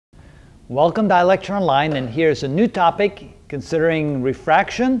Welcome to iLecture Online, and here's a new topic considering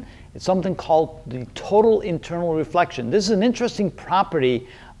refraction. It's something called the total internal reflection. This is an interesting property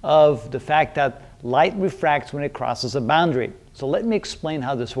of the fact that light refracts when it crosses a boundary. So let me explain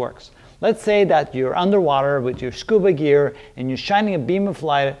how this works. Let's say that you're underwater with your scuba gear and you're shining a beam of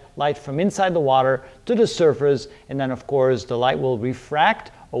light from inside the water to the surface, and then of course the light will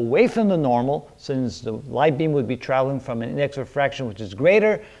refract away from the normal, since the light beam would be traveling from an index of refraction which is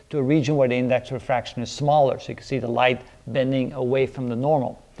greater to a region where the index of refraction is smaller. So you can see the light bending away from the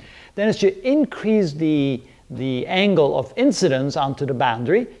normal. Then as you increase the angle of incidence onto the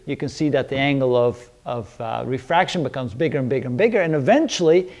boundary, you can see that the angle of refraction becomes bigger and bigger and bigger, and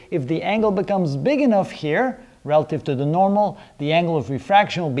eventually if the angle becomes big enough here relative to the normal, the angle of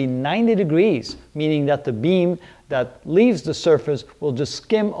refraction will be 90 degrees, meaning that the beam that leaves the surface will just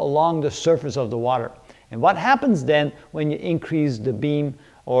skim along the surface of the water. And what happens then when you increase the beam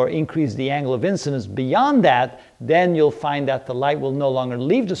or increase the angle of incidence beyond that, then you'll find that the light will no longer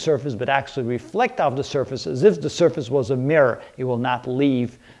leave the surface but actually reflect off the surface as if the surface was a mirror. It will not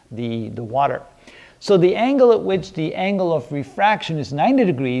leave the water. So the angle at which the angle of refraction is 90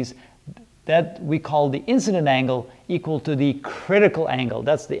 degrees, that we call the incident angle, equal to the critical angle.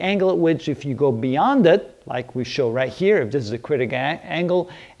 That's the angle at which, if you go beyond it, like we show right here, if this is a critical angle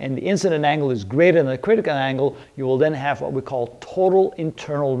and the incident angle is greater than the critical angle, you will then have what we call total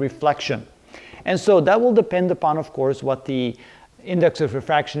internal reflection. And so that will depend upon, of course, what the index of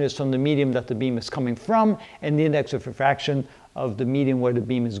refraction is from the medium that the beam is coming from and the index of refraction of the medium where the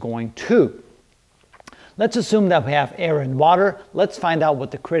beam is going to. Let's assume that we have air and water. Let's find out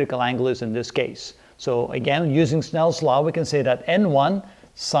what the critical angle is in this case. So again, using Snell's law, we can say that n1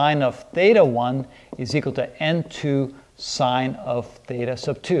 sine of theta 1 is equal to n2 sine of theta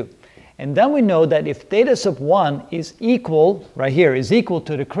sub 2. And then we know that if theta sub 1 is equal, right here, is equal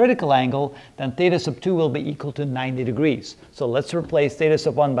to the critical angle, then theta sub 2 will be equal to 90 degrees. So let's replace theta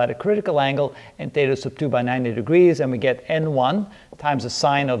sub 1 by the critical angle and theta sub 2 by 90 degrees, and we get n1 times the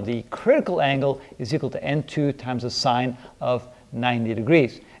sine of the critical angle is equal to n2 times the sine of 90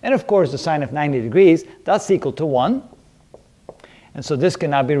 degrees. And of course, the sine of 90 degrees, that's equal to 1. And so this can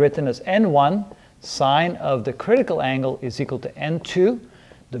now be written as n1 sine of the critical angle is equal to n2.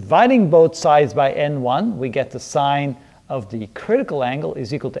 Dividing both sides by n1, we get the sine of the critical angle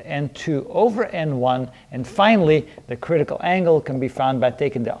is equal to n2 over n1. And finally, the critical angle can be found by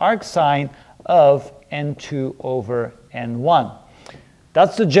taking the arc sine of n2 over n1.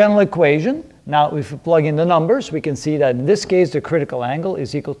 That's the general equation. Now, if we plug in the numbers, we can see that in this case, the critical angle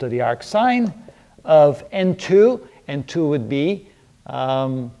is equal to the arc sine of n2. N2 would be,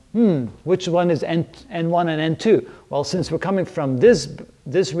 which one is n1 and n2? Well, since we're coming from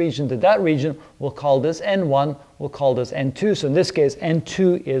this region to that region, we'll call this n1, we'll call this n2. So in this case,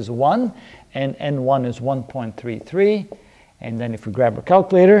 n2 is 1, and n1 is 1.33. And then if we grab our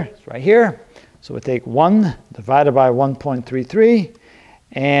calculator, it's right here. So we take 1 divided by 1.33,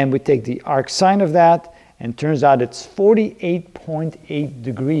 and we take the arc sine of that, and it turns out it's 48.8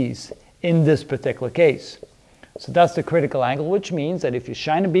 degrees in this particular case. So that's the critical angle, which means that if you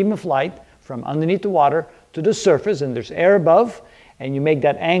shine a beam of light from underneath the water to the surface and there's air above, and you make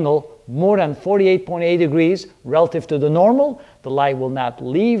that angle more than 48.8 degrees relative to the normal, the light will not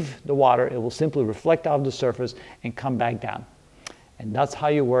leave the water. It will simply reflect off the surface and come back down. And that's how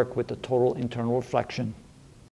you work with the total internal reflection.